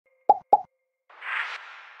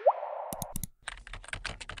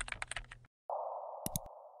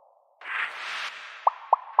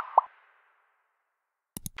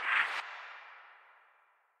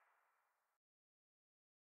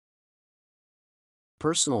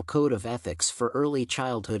Personal Code of Ethics for Early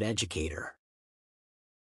Childhood Educator.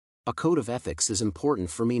 A code of ethics is important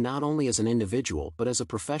for me not only as an individual but as a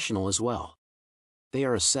professional as well. They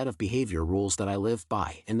are a set of behavior rules that I live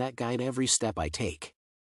by and that guide every step I take.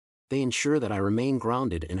 They ensure that I remain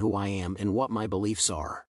grounded in who I am and what my beliefs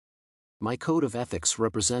are. My code of ethics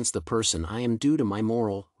represents the person I am due to my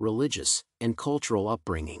moral, religious, and cultural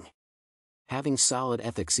upbringing. Having solid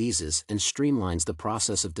ethics eases and streamlines the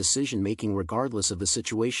process of decision-making regardless of the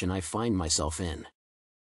situation I find myself in.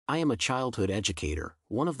 I am a childhood educator,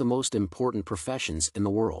 one of the most important professions in the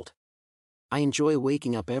world. I enjoy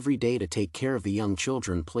waking up every day to take care of the young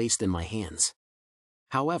children placed in my hands.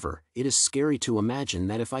 However, it is scary to imagine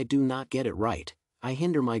that if I do not get it right, I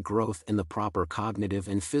hinder my growth and the proper cognitive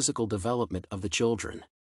and physical development of the children.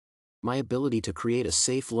 My ability to create a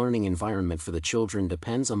safe learning environment for the children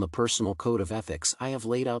depends on the personal code of ethics I have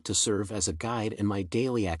laid out to serve as a guide in my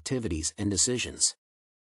daily activities and decisions.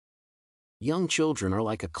 Young children are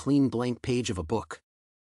like a clean blank page of a book.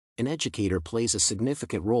 An educator plays a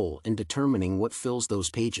significant role in determining what fills those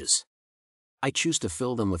pages. I choose to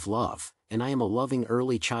fill them with love, and I am a loving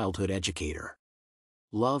early childhood educator.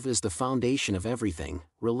 Love is the foundation of everything.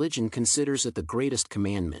 Religion considers it the greatest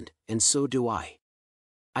commandment, and so do I.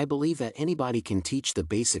 I believe that anybody can teach the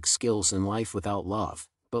basic skills in life without love,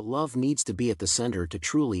 but love needs to be at the center to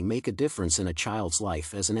truly make a difference in a child's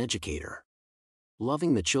life as an educator.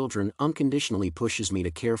 Loving the children unconditionally pushes me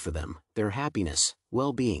to care for them, their happiness,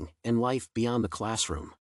 well-being, and life beyond the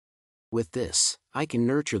classroom. With this, I can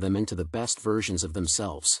nurture them into the best versions of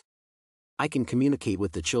themselves. I can communicate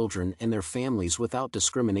with the children and their families without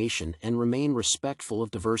discrimination and remain respectful of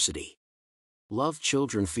diversity. Love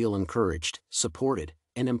children feel encouraged, supported,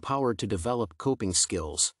 and empowered to develop coping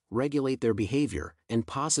skills, regulate their behavior, and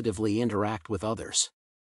positively interact with others.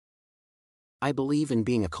 I believe in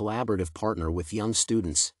being a collaborative partner with young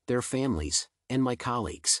students, their families, and my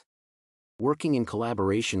colleagues. Working in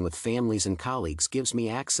collaboration with families and colleagues gives me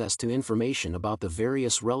access to information about the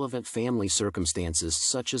various relevant family circumstances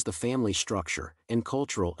such as the family structure and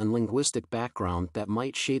cultural and linguistic background that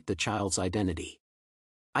might shape the child's identity.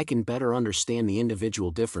 I can better understand the individual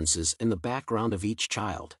differences in the background of each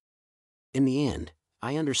child. In the end,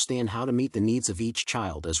 I understand how to meet the needs of each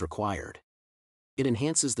child as required. It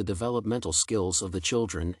enhances the developmental skills of the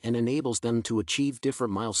children and enables them to achieve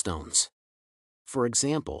different milestones. For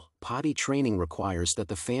example, potty training requires that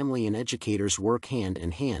the family and educators work hand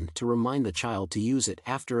in hand to remind the child to use it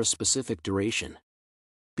after a specific duration.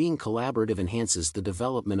 Being collaborative enhances the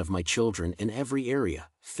development of my children in every area,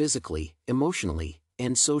 physically, emotionally,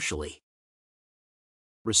 and socially.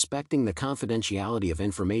 Respecting the confidentiality of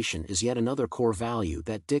information is yet another core value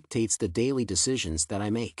that dictates the daily decisions that I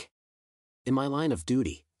make. In my line of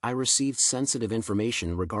duty, I received sensitive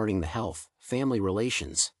information regarding the health, family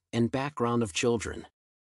relations, and background of children.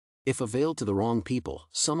 If availed to the wrong people,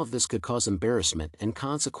 some of this could cause embarrassment and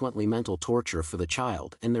consequently mental torture for the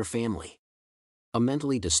child and their family. A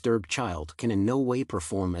mentally disturbed child can in no way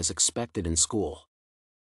perform as expected in school.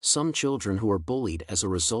 Some children who are bullied as a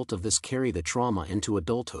result of this carry the trauma into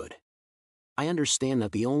adulthood. I understand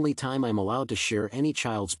that the only time I'm allowed to share any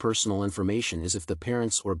child's personal information is if the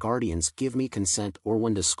parents or guardians give me consent or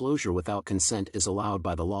when disclosure without consent is allowed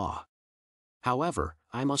by the law. However,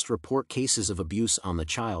 I must report cases of abuse on the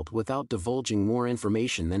child without divulging more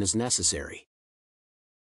information than is necessary.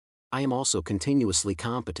 I am also continuously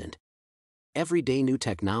competent. Every day new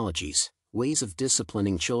technologies, ways of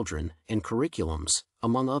disciplining children, and curriculums,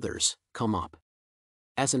 among others, come up.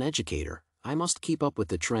 As an educator, I must keep up with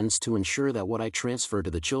the trends to ensure that what I transfer to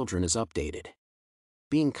the children is updated.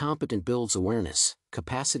 Being competent builds awareness,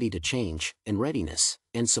 capacity to change, and readiness,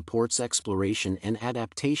 and supports exploration and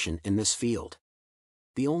adaptation in this field.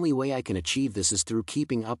 The only way I can achieve this is through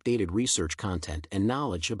keeping updated research content and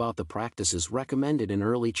knowledge about the practices recommended in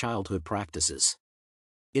early childhood practices.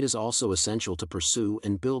 It is also essential to pursue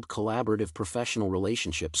and build collaborative professional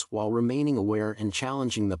relationships while remaining aware and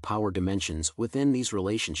challenging the power dimensions within these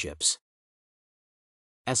relationships.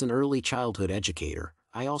 As an early childhood educator,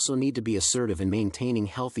 I also need to be assertive in maintaining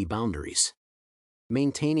healthy boundaries.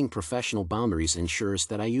 Maintaining professional boundaries ensures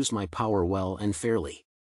that I use my power well and fairly.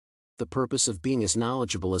 The purpose of being as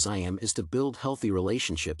knowledgeable as I am is to build healthy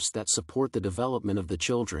relationships that support the development of the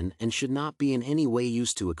children and should not be in any way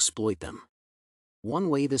used to exploit them.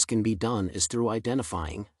 One way this can be done is through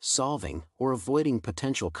identifying, solving, or avoiding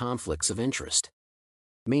potential conflicts of interest.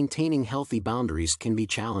 Maintaining healthy boundaries can be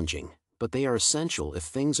challenging, but they are essential if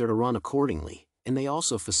things are to run accordingly, and they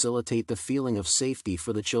also facilitate the feeling of safety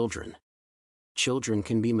for the children. Children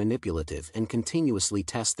can be manipulative and continuously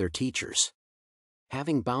test their teachers.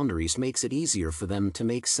 Having boundaries makes it easier for them to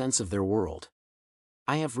make sense of their world.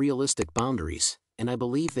 I have realistic boundaries, and I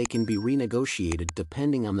believe they can be renegotiated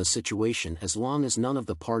depending on the situation as long as none of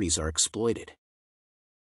the parties are exploited.